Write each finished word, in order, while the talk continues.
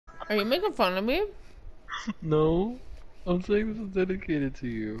Are you making fun of me? No, I'm saying this is dedicated to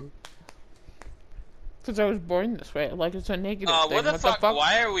you. Because I was born this way. Like it's a negative thing. What the fuck?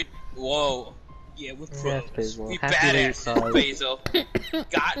 Why are we? Whoa. Yeah, we're pros. Yes, Basil. We Happy badasses, late Basil.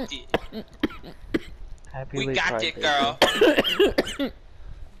 Got it. Happy We late got pride, it, Basil. girl.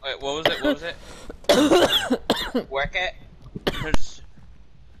 Wait, what was it? What was it? Work it. Just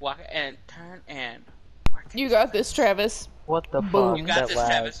walk it and turn and work it. You got this, Travis. What the Boom. fuck? You got That this, lag.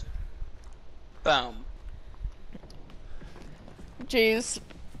 Travis. Boom. Jeez.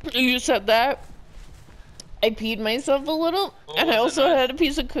 You said that. I peed myself a little. What And I was also the noise? had a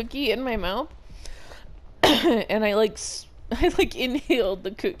piece of cookie in my mouth. And I like inhaled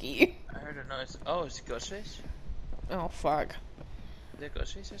the cookie. I heard a noise. Oh, it's Ghostface? Oh, fuck. Is it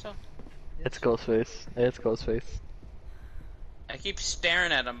Ghostface or something? It's Ghostface. It's Ghostface. I keep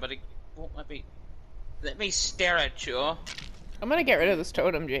staring at him, but he won't let me. Let me stare at you. I'm gonna get rid of this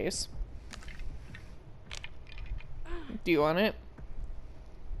totem, Jace. Do you want it?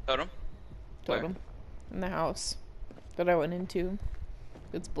 Totem? Totem. In the house that I went into.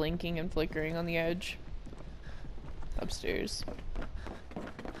 It's blinking and flickering on the edge. Upstairs.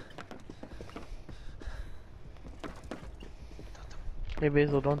 Hey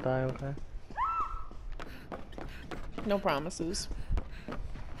Basil, don't die, okay? No promises.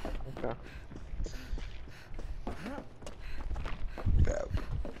 Okay.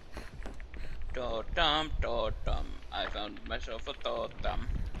 Totem. I found myself a totem.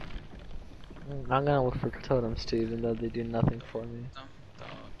 I'm gonna look for totems too, even though they do nothing for me.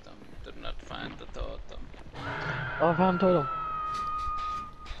 Totem. Did not find the totem. Oh, I found a totem.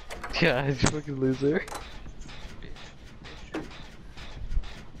 Yeah, you fucking loser.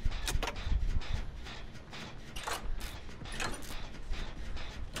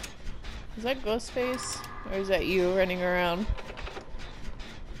 Is that Ghostface? Or is that you running around?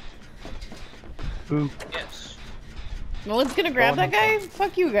 Ooh. Yes. No one's gonna grab that guy?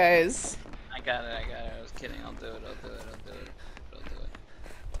 Fuck you guys. I got it. I was kidding. I'll do it. I'll do it.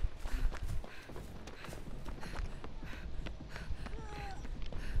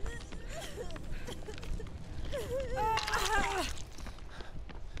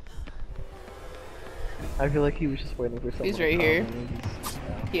 I feel like he was just waiting for someone. He's to right come here. and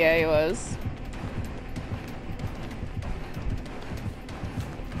Yeah, he was.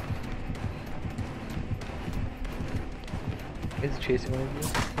 Is he chasing one of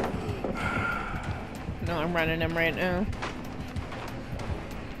you? No, I'm running him right now.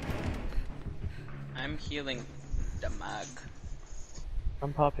 I'm healing the mug.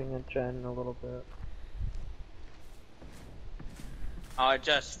 I'm popping a Jen in a little bit. Oh, I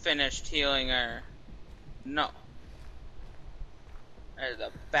just finished healing her. No. There's a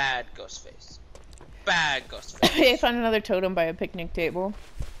bad Ghostface. Bad Ghostface. I found another totem by a picnic table.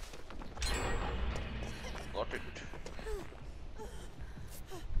 Got it.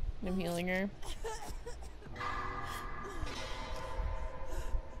 I'm healing her.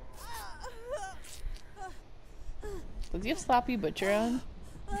 Does he have Sloppy Butcher on?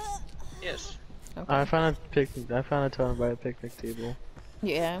 Yes. Okay. I found a totem by a picnic table.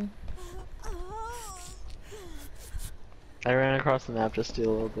 Yeah. I ran across the map just to do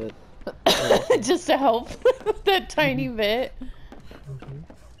a little bit. Just to help that tiny bit.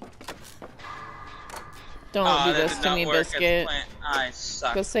 Don't do this to me, Biscuit. I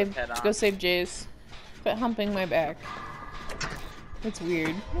suck. Go save Jace. Quit humping my back. It's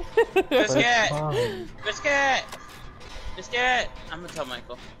weird. Biscuit! Biscuit! Biscuit! I'm gonna tell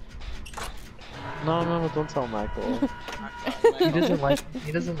Michael. No, don't tell Michael.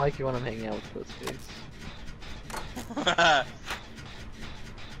 He doesn't like you when I'm hanging out with Ghostface.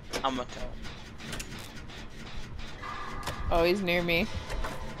 I'm gonna tell him. Oh, he's near me.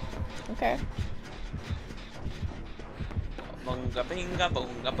 Okay. Bunga binga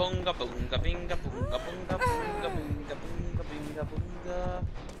bunga bunga bunga binga bunga bunga bunga binga bunga binga bunga.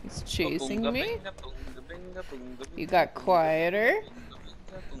 He's chasing Bunga me. binga bunga binga bunga You binga got quieter.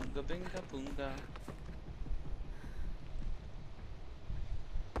 bunga binga bunga.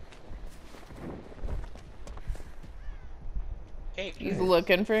 Hey, He's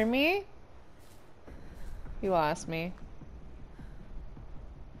looking for me. He lost me.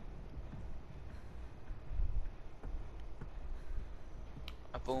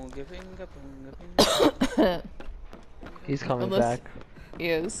 bunga binga bunga binga. He's coming Unless- back. He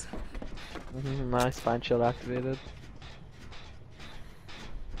is. My spine shield activated.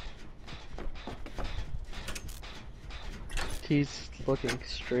 He's looking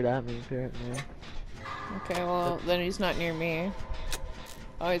straight at me apparently. Okay, well, then he's not near me.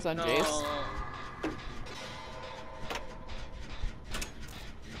 Oh, he's on Jace.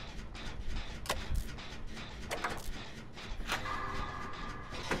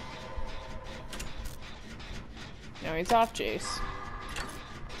 Now he's off, Jace.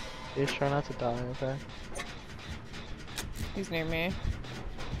 Just try not to die, okay? He's near me.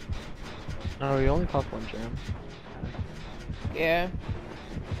 No, we only popped one gem. Yeah.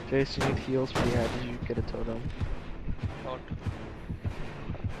 Jace, you need heals for your head. Did you get a totem?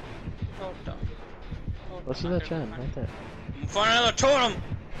 What's in that gem? Right there. I'm finding another totem!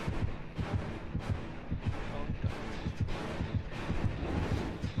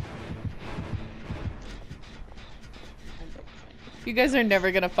 You guys are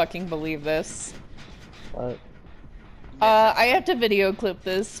never gonna fucking believe this. What? I have to video clip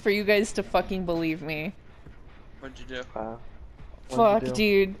this for you guys to fucking believe me. What'd you do? Wow. Fuck,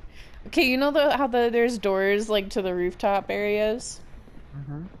 dude. Okay, you know how there's doors like to the rooftop areas?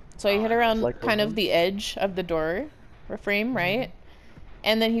 Mm-hmm. So I hit around Like kind of those? the edge of the door frame, right?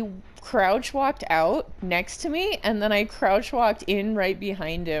 And then he crouch walked out next to me, and then I crouch walked in right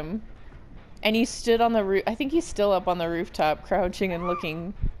behind him. And he stood on the roof. I think he's still up on the rooftop, crouching and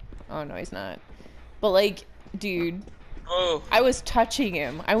looking. Oh no, he's not. But like, dude, Oh. I was touching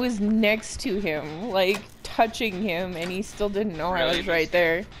him. I was next to him, like touching him, and he still didn't know I Really? was right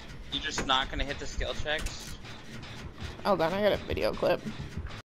there. You just not gonna hit the skill checks? Hold on, I got a video clip.